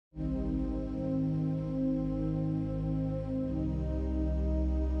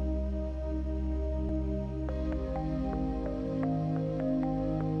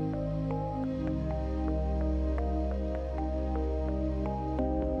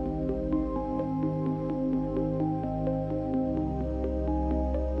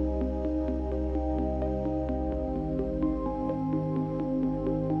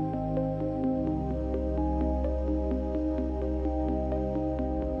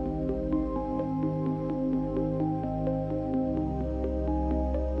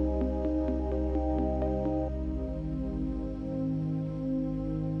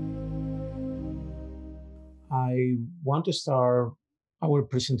want to start our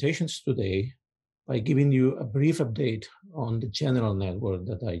presentations today by giving you a brief update on the general network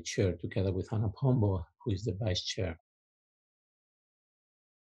that I chair together with Ana Pombo, who is the vice chair.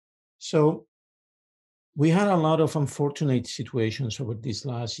 So we had a lot of unfortunate situations over this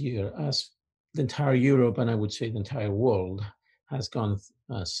last year as the entire Europe, and I would say the entire world, has gone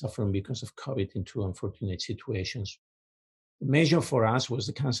suffering because of COVID into unfortunate situations. The measure for us was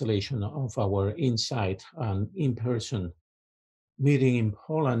the cancellation of our InSight and in-person meeting in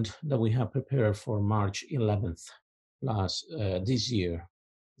Poland that we have prepared for March 11th this year,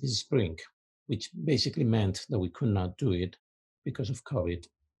 this spring, which basically meant that we could not do it because of COVID.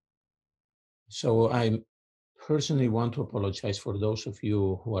 So I personally want to apologize for those of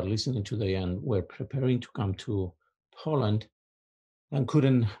you who are listening today and were preparing to come to Poland and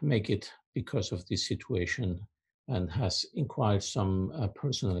couldn't make it because of this situation and has incurred some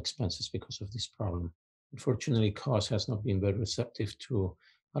personal expenses because of this problem. Unfortunately, COST has not been very receptive to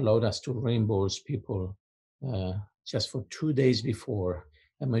allow us to reimburse people just for 2 days before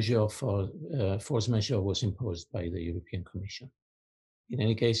a measure of force majeure was imposed by the European Commission. In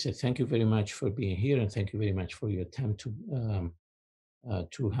any case, thank you very much for being here, and thank you very much for your time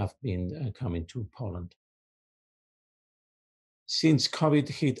to have been coming to Poland. Since COVID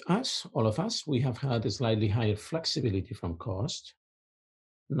hit us, all of us, we have had a slightly higher flexibility from COST,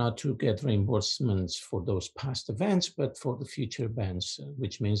 not to get reimbursements for those past events, but for the future events,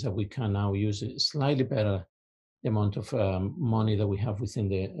 which means that we can now use a slightly better amount of money that we have within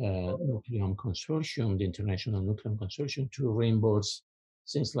the Nucleome Consortium, the International Nucleome Consortium, to reimburse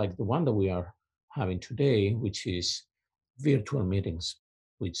things like the one that we are having today, which is virtual meetings,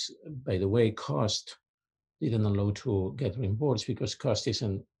 which, by the way, COST didn't allow to get reimbursed because COST is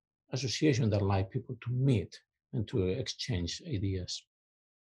an association that allows people to meet and to exchange ideas.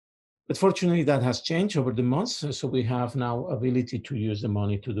 But fortunately, that has changed over the months. So we have now ability to use the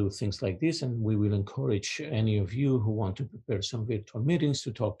money to do things like this. And we will encourage any of you who want to prepare some virtual meetings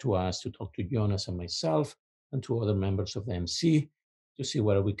to talk to us, to talk to Jonas and myself, and to other members of the MC to see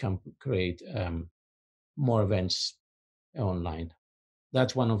whether we can create more events online.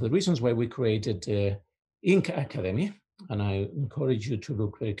 That's one of the reasons why we created the Inc. Academy. And I encourage you to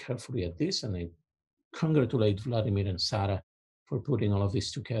look very carefully at this. And I congratulate Vladimir and Sarah for putting all of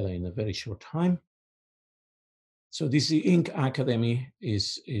this together in a very short time. So this Inc. Academy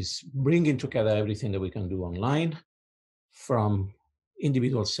is bringing together everything that we can do online, from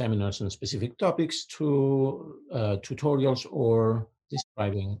individual seminars on specific topics to tutorials or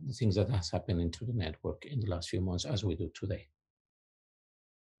describing the things that has happened into the network in the last few months, as we do today.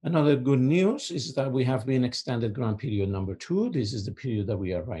 Another good news is that we have been extended grant period number 2. This is the period that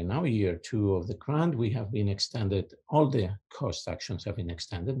we are right now, year 2 of the grant. We have been extended, all the COST actions have been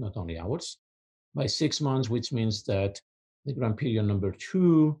extended, not only ours, by 6 months, which means that the grant period number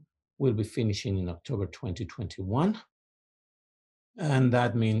 2 will be finishing in October 2021. And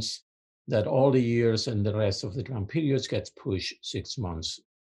that means that all the years and the rest of the grant periods gets pushed 6 months.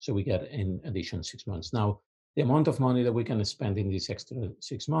 So we get in addition 6 months. Now, the amount of money that we can spend in these extra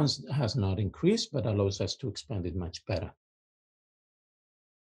 6 months has not increased, but allows us to expand it much better.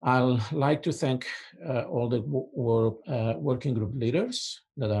 I'd like to thank all the working group leaders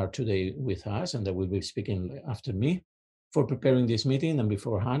that are today with us and that will be speaking after me for preparing this meeting and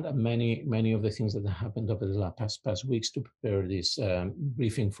beforehand, and many of the things that have happened over the past weeks to prepare this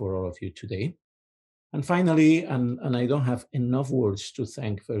briefing for all of you today. And finally, and I don't have enough words to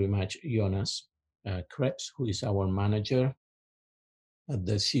thank very much Jonas Krebs, who is our manager at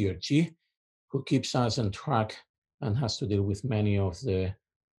the CRG, who keeps us on track and has to deal with many of the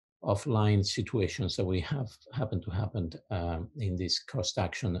offline situations that we have happened to happen in this COST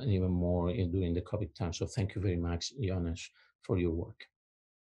action and even more during the COVID time. So thank you very much, Jonas, for your work.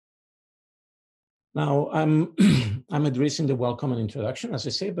 Now, I'm addressing the welcome and introduction, as I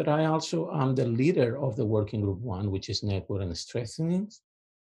say, but I also am the leader of the working group 1, which is network and strengthening.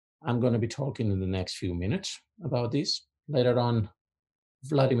 I'm going to be talking in the next few minutes about this. Later on,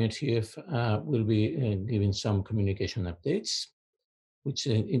 Vladimir will be giving some communication updates, which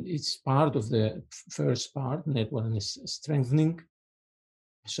it's part of the first part, network and strengthening.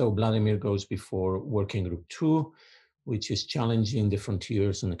 So Vladimir goes before working group 2, which is challenging the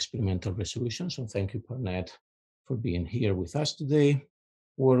frontiers and experimental resolution. So thank you, Parnet, for being here with us today.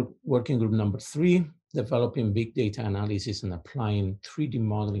 Working group number 3, developing big data analysis and applying 3D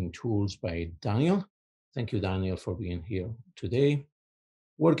modeling tools by Daniel. Thank you, Daniel, for being here today.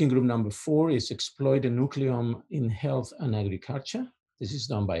 Working group number 4 is exploit the nucleome in health and agriculture. This is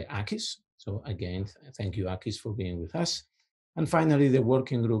done by Akis. So again, thank you, Akis, for being with us. And finally, the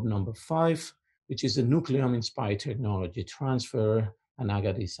working group number 5, which is the nucleome-inspired technology transfer. And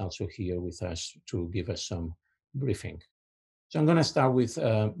Agatha is also here with us to give us some briefing. So I'm going to start with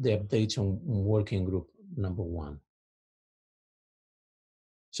the updates on working group number 1.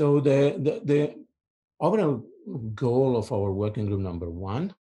 So the overall goal of our working group number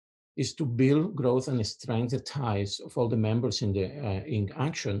 1 is to build, growth, and strengthen the ties of all the members in the INC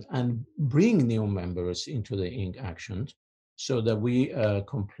action and bring new members into the INC action so that we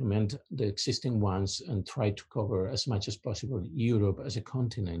complement the existing ones and try to cover as much as possible Europe as a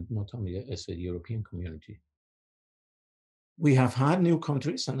continent, not only as a European community. We have had new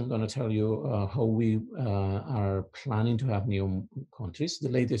countries, and I'm going to tell you how we are planning to have new countries. The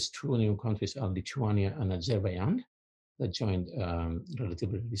latest 2 new countries are Lithuania and Azerbaijan that joined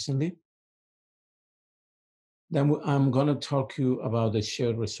relatively recently. Then I'm going to talk to you about the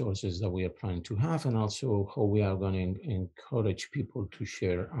shared resources that we are planning to have, and also how we are going to encourage people to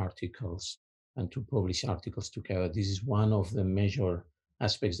share articles and to publish articles together. This is one of the major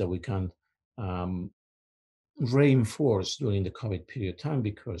aspects that we can reinforce during the COVID period time,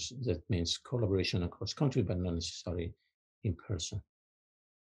 because that means collaboration across country, but not necessarily in person.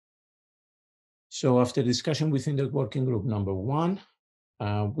 So after discussion within the working group number 1,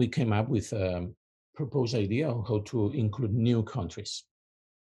 we came up with a proposed idea on how to include new countries.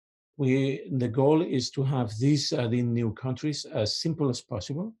 The goal is to have these adding new countries as simple as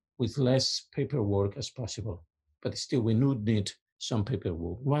possible with less paperwork as possible. But still, we would need some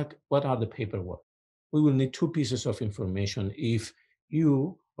paperwork. What are the paperwork? We will need 2 pieces of information if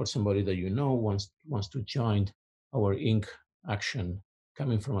you or somebody that you know wants to join our INC action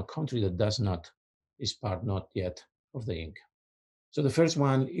coming from a country that is part not yet of the INC. So the first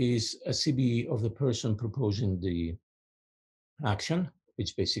one is a CB of the person proposing the action,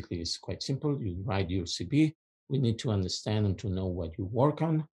 which basically is quite simple. You write your CB. We need to understand and to know what you work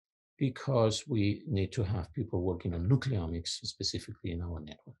on, because we need to have people working on nucleomics specifically in our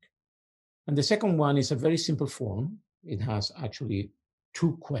network. And the second one is a very simple form. It has actually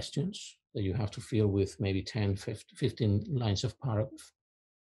 2 questions that you have to fill with maybe 10, 15 lines of paragraph.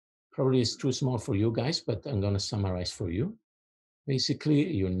 Probably it's too small for you guys, but I'm going to summarize for you.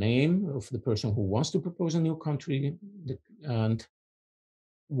 Basically, your name of the person who wants to propose a new country, and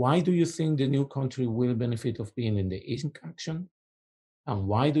why do you think the new country will benefit of being in the INC action? And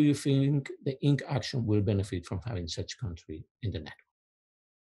why do you think the INC action will benefit from having such country in the network?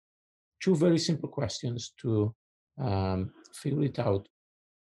 2 very simple questions to figure it out.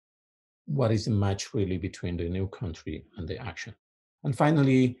 What is the match really between the new country and the action? And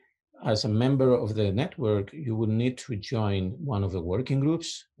finally, as a member of the network, you will need to join one of the working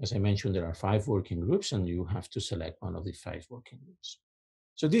groups. As I mentioned, there are 5 working groups, and you have to select one of the 5 working groups.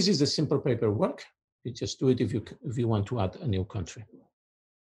 So this is the simple paperwork. You just do it if you want to add a new country.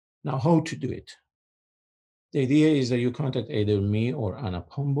 Now, how to do it? The idea is that you contact either me or Anna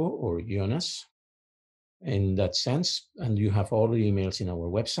Pombo or Jonas in that sense, and you have all the emails in our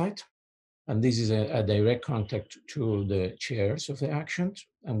website. And this is a direct contact to the chairs of the action,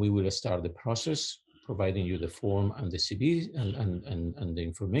 and we will start the process, providing you the form and the CB and the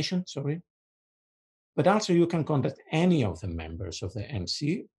information, sorry. But also you can contact any of the members of the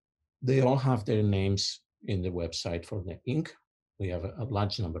MC. They all have their names in the website for the INC. We have a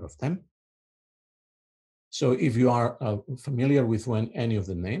large number of them. So if you are familiar with any of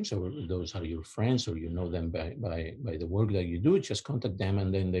the names, or those are your friends, or you know them by the work that you do, just contact them,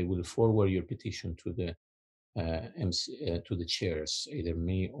 and then they will forward your petition to the to the chairs, either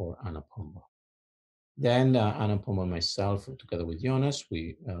me or Anna Pombo. Then Anna Pombo and myself, together with Jonas,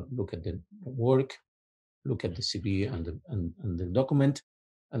 we look at the work, look at the CB and the document,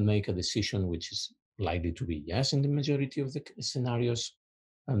 and make a decision which is likely to be yes in the majority of the scenarios.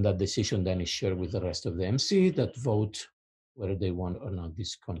 And that decision then is shared with the rest of the MC that vote whether they want or not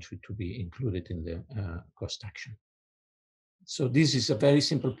this country to be included in the COST action. So this is a very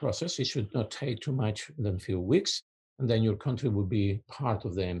simple process. It should not take too much than a few weeks. And then your country will be part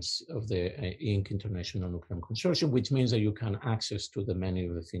of the INC International Nucleome Consortium, which means that you can access to the many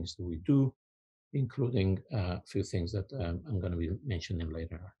of the things that we do, including a few things that I'm going to be mentioning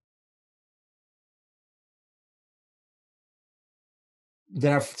later.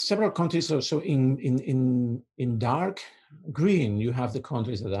 There are several countries also in dark green, you have the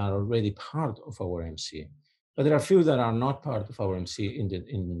countries that are already part of our MC. But there are a few that are not part of our MC in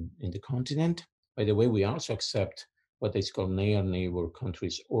the continent. By the way, we also accept what is called near neighbor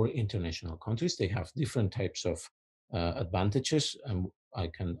countries or international countries. They have different types of advantages, and I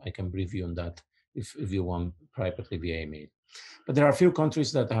can brief you on that if you want privately via email. But there are a few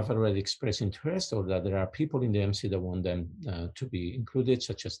countries that have already expressed interest, or that there are people in the MC that want them to be included,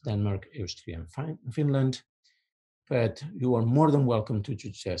 such as Denmark, Austria, and Finland. But you are more than welcome to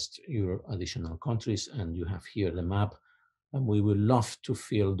suggest your additional countries, and you have here the map, and we would love to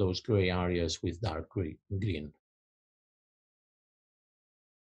fill those gray areas with dark green.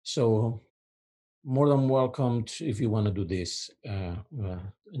 So more than welcome if you want to do this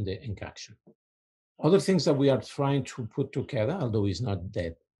in the ink action. Other things that we are trying to put together, although it's not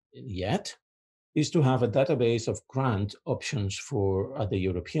dead yet, is to have a database of grant options for at the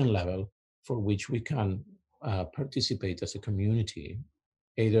European level, for which we can participate as a community,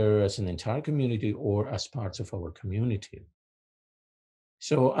 either as an entire community or as parts of our community.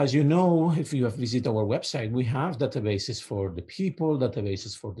 So as you know, if you have visited our website, we have databases for the people,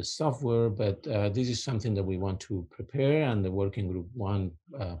 databases for the software, but this is something that we want to prepare, and the working group one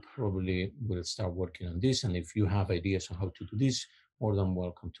probably will start working on this. And if you have ideas on how to do this, more than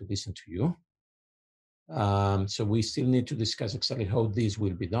welcome to listen to you. So we still need to discuss exactly how this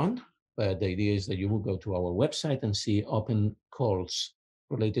will be done, but the idea is that you will go to our website and see open calls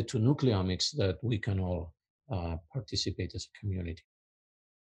related to nucleomics that we can all participate as a community.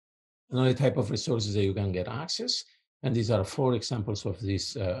 Another type of resources that you can get access, and these are 4 examples of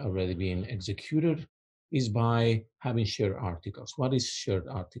this already being executed, is by having shared articles. What is shared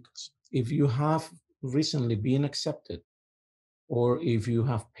articles? If you have recently been accepted, or if you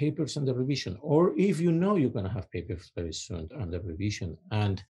have papers under revision, or if you know you're going to have papers very soon under revision,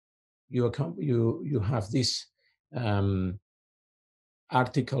 and you have these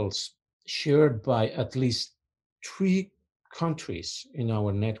articles shared by at least 3 countries in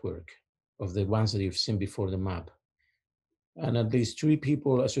our network of the ones that you've seen before the map, and at least 3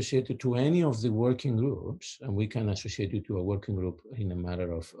 people associated to any of the working groups, and we can associate you to a working group in a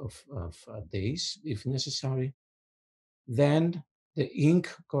matter of days if necessary, then the Inc.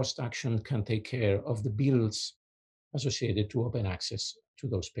 COST action can take care of the bills associated to open access to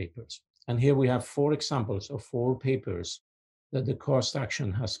those papers. And here we have 4 examples of 4 papers that the COST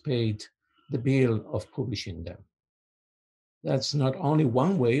action has paid the bill of publishing them. That's not only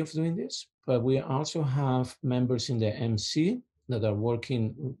one way of doing this, but we also have members in the MC that are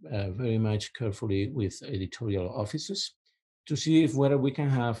working very much carefully with editorial offices to see if whether we can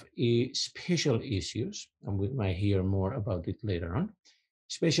have special issues, and we might hear more about it later on,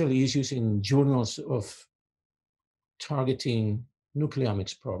 special issues in journals of targeting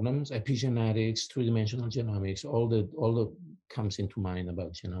nucleomics problems, epigenetics, three-dimensional genomics, all that comes into mind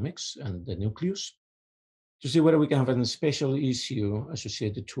about genomics and the nucleus, to see whether we can have a special issue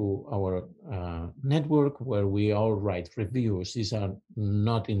associated to our network where we all write reviews. These are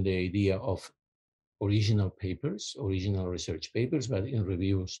not in the idea of original papers, original research papers, but in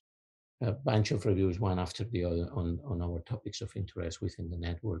reviews, a bunch of reviews, one after the other, on our topics of interest within the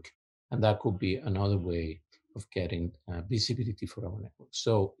network. And that could be another way of getting visibility for our network.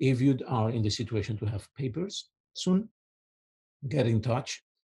 So if you are in the situation to have papers soon, get in touch,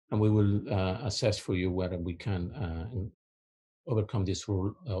 and we will assess for you whether we can overcome this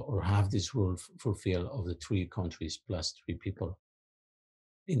rule or have this rule fulfilled of the 3 countries plus 3 people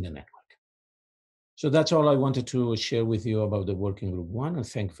in the network. So that's all I wanted to share with you about the working group 1, and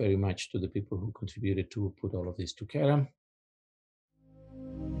thank very much to the people who contributed to put all of this together.